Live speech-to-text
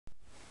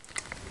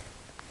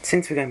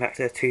since we're going back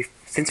to the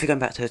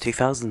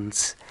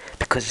 2000s,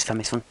 because this fan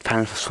was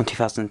from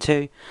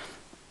 2002,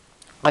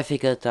 I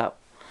figured that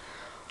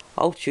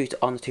I'll shoot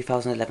on the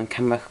 2011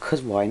 camera,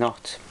 because why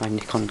not? My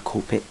Nikon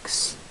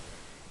Coolpix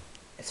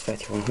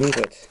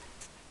S3100,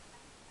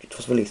 which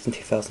was released in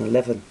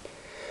 2011.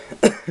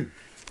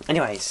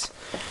 Anyways,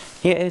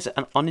 here is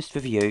an honest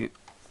review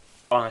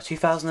on a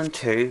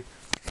 2002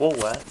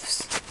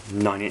 Woolworths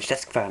 9-inch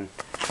desk fan.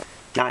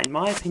 Now, in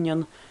my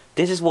opinion,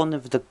 this is one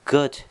of the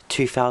good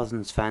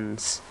 2000s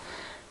fans.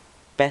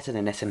 Better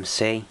than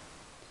SMC.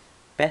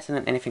 Better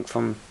than anything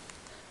from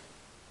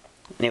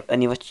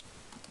any other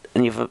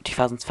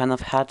 2000s fan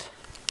I've had.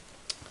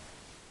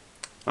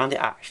 And it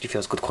actually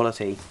feels good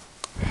quality.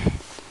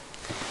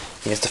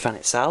 Here's the fan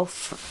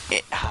itself.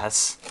 It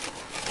has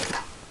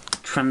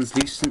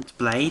translucent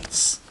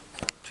blades,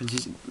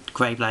 translucent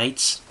grey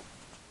blades,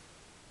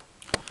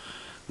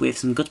 with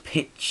some good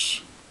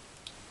pitch.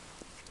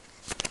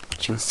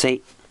 As you can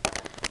see,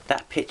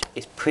 that pitch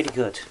is pretty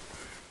good.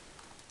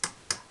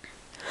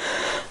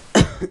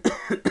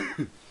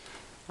 I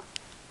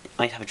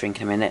need to have a drink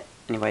in a minute.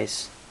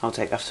 Anyways, I'll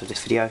take after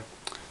this video.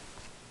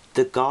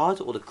 The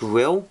guard or the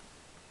grill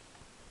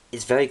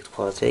is very good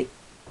quality.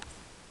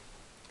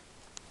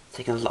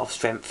 Taking a lot of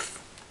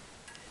strength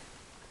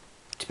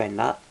to bend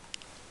that,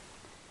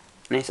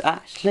 and it's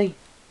actually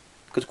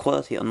good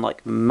quality,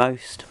 unlike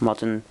most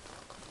modern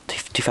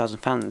 2000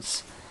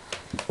 fans.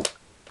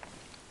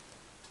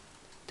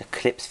 The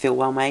clips feel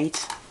well made.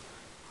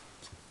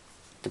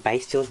 The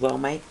base feels well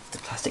made. The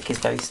plastic is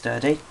very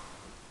sturdy.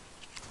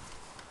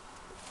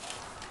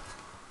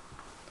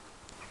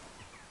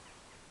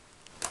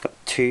 Got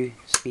 2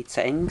 speed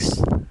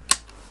settings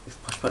with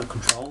push button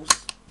controls.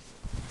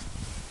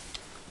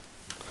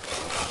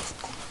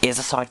 Here's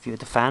a side view of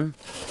the fan.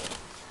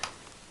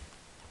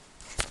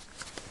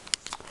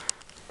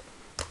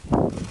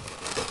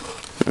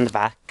 And the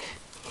back.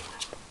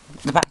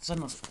 The back design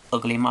looks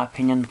ugly in my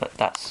opinion,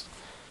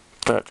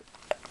 but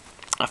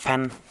a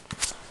fan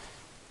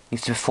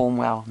needs to perform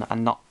well,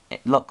 and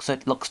looks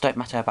don't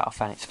matter about a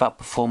fan. It's about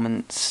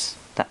performance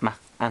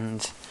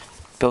and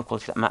build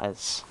quality that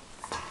matters.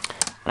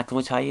 And I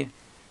can tell you,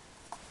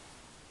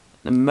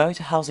 the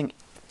motor housing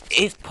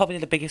is probably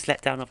the biggest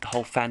letdown of the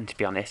whole fan, to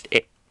be honest.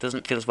 It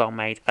doesn't feel as well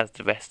made as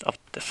the rest of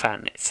the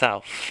fan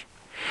itself.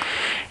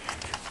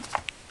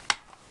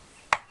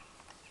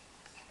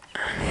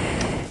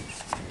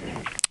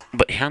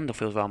 But the handle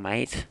feels well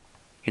made.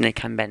 You know, you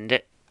can bend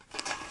it.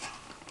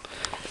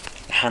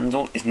 The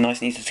handle is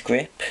nice and easy to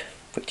grip,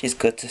 which is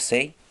good to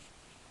see.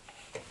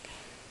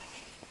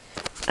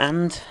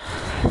 And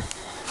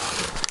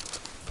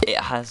it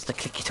has the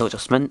clicky toe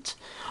adjustment.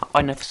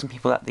 I know for some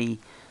people that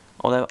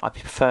although I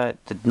prefer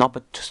the knob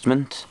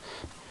adjustment,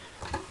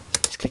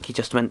 this clicky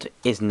adjustment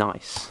is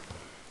nice.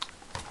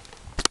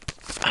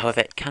 However,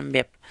 it can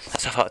be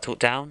that's how far to tilt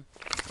down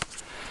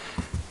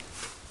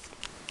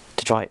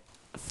to dry it.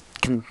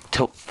 Can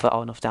tilt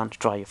far enough down to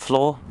dry your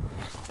floor,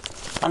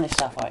 and this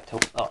stuff I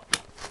tilt up.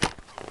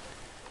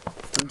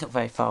 Doesn't tilt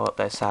very far up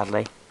though,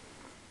 sadly.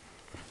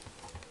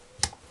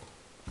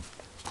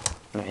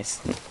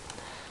 Anyways,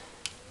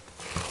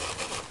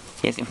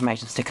 here's the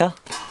information sticker.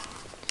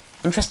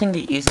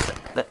 Interestingly, it uses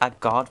a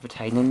guard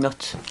retaining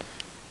nut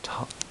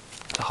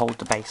to hold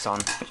the base on,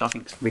 which I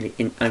think is really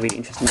a really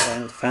interesting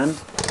design of the fan.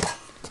 So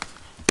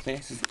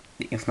this is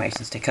the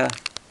information sticker.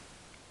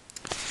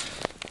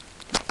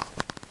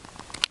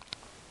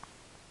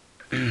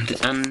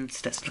 And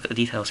let's look at the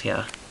details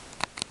here.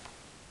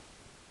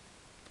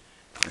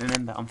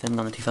 Remember, I'm filming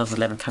on the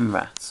 2011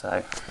 camera,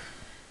 so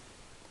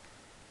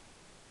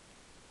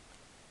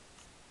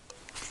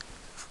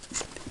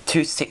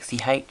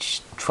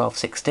 (260H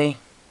 1260),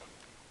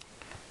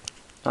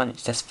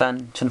 9-inch desk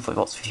fan, 240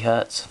 watts, 50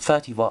 Hz,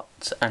 30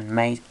 watts, and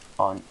made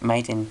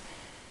in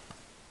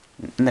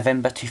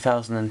November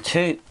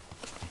 2002.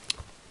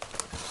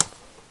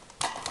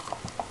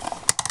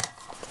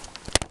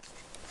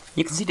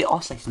 You can see the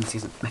oscillating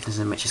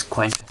mechanism, which is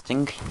quite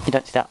interesting. You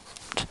don't see that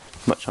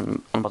much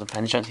on modern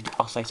fans. You don't see the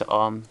oscillator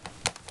arm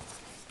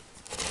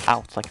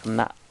out like on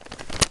that.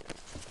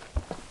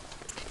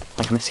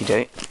 Like on this you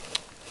do.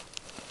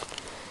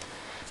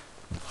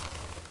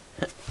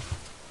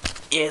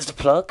 Here's the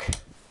plug.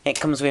 It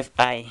comes with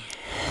a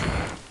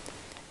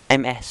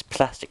MS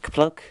plastic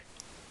plug.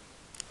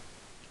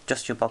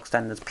 Just your bog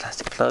standard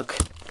plastic plug.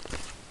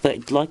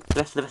 But like the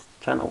rest of the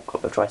fan, oh,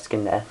 got a dry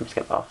skin there. Let's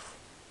get it off.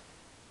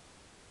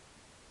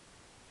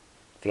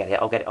 Forget it,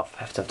 I'll get it off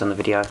after I've done the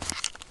video.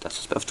 That's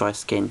just a bit of dry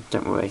skin,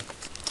 don't worry.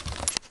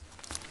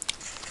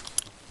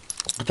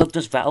 The plug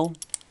does rattle,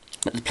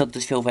 but the plug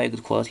does feel very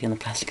good quality, and the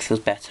plastic feels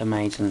better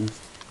made than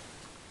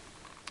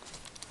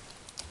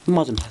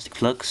modern plastic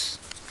plugs.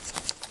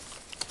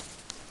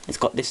 It's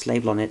got this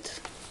label on it.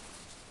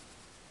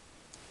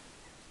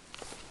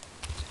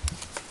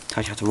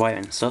 Tells you how to wire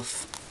it and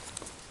stuff.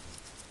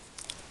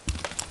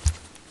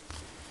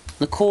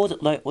 The cord,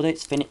 although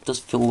it's thin, it does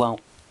feel well.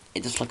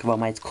 It does like a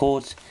well-made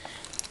cord.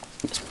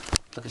 Let's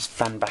plug this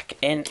fan back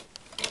in,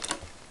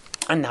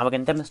 and now we're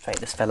going to demonstrate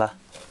this fella.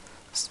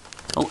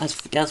 Oh, it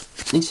has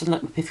interesting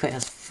like the pivot, it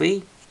has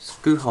 3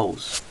 screw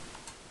holes.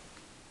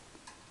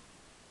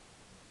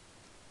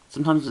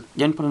 Sometimes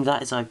the only problem with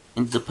that is I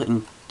ended up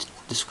putting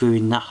the screw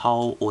in that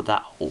hole or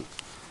that hole.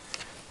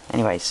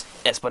 Anyways,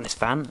 let's put this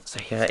fan. So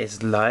here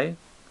is low.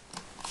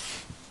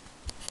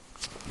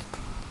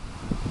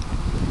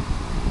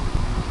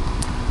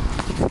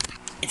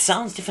 It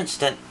sounds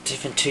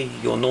different to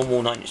your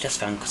normal 9-inch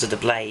desk fan because of the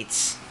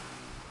blades.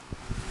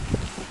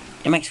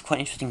 It makes quite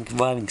an interesting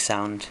whirring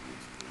sound.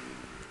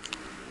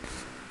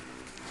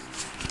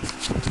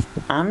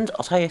 And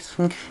I'll tell you, I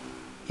think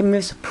it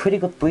moves a pretty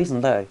good breeze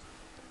in low.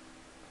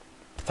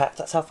 In fact,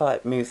 that's how far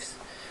it moves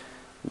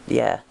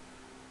the air.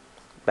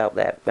 About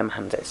there, where my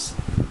hand is.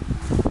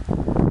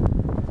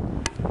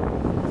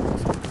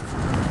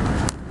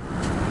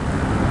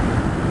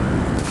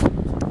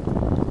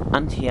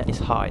 And here is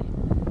high.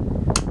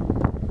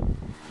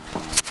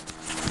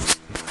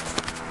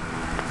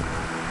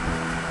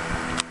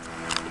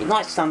 It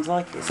might sound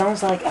like it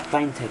sounds like a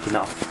plane taking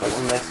off, like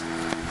one of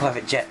those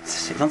private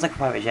jets. It sounds like a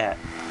private jet,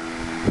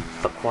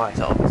 but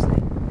quieter, obviously.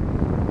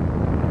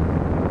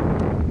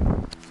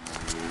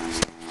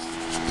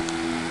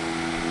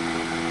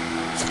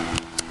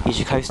 Use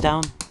your coast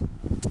down.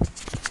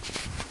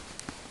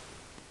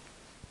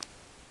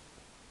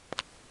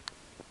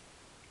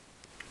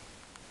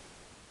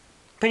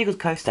 Pretty good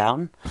coast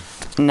down.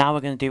 Now we're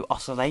going to do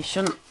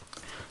oscillation.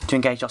 To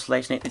engage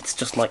oscillation, it's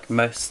just like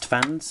most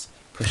fans.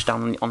 Push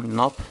down on the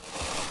knob,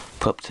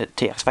 put up to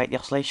deactivate the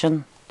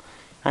oscillation,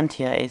 and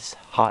here is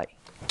high.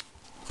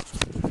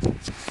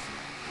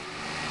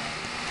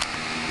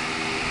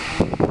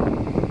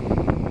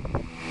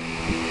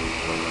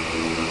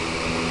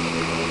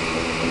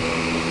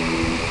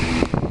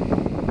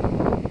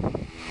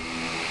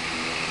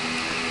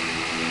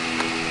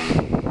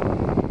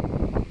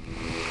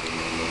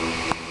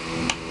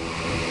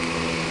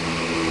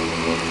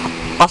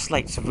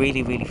 Oscillates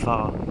really, really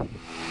far,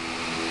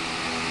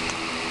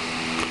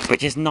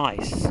 which is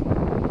nice.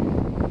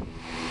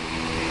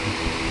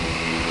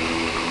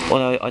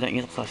 Although I don't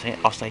use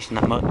oscillation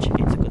that much,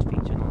 it's a good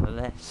feature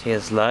nonetheless.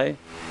 Here's low.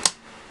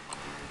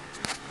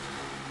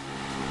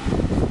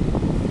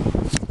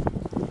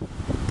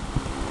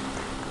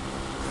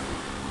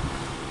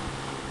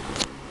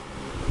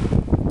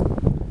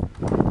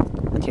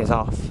 And here's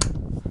off.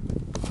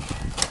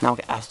 Now we'll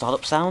get our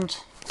startup sound.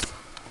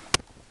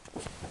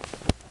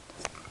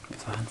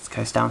 Let's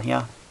coast down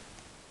here.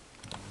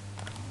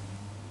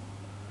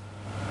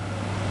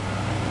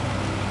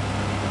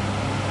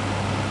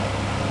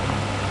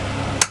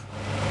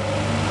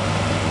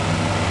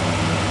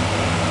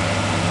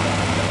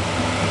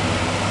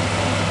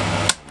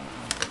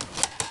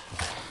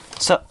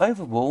 So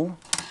overall,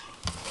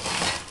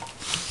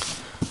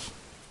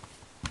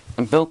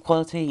 build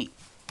quality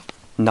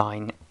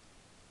 9,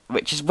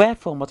 which is rare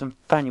for a modern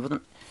fan.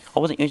 I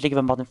wasn't usually give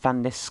a modern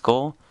fan this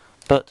score,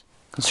 but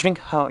considering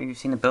how you've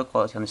seen the build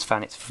quality on this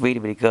fan, it's really,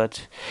 really good.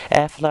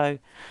 Airflow,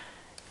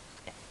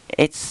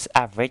 it's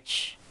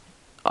average.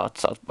 Well,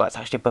 it's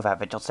actually above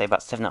average. I'd say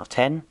about 7 out of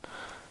 10.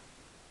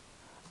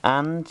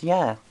 And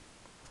yeah,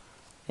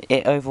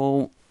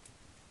 overall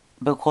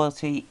build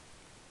quality.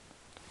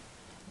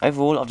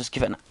 Overall,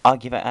 I'll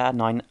give it a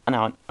 9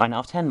 out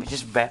of 10, which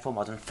is rare for a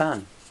modern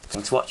fan.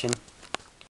 Thanks for watching.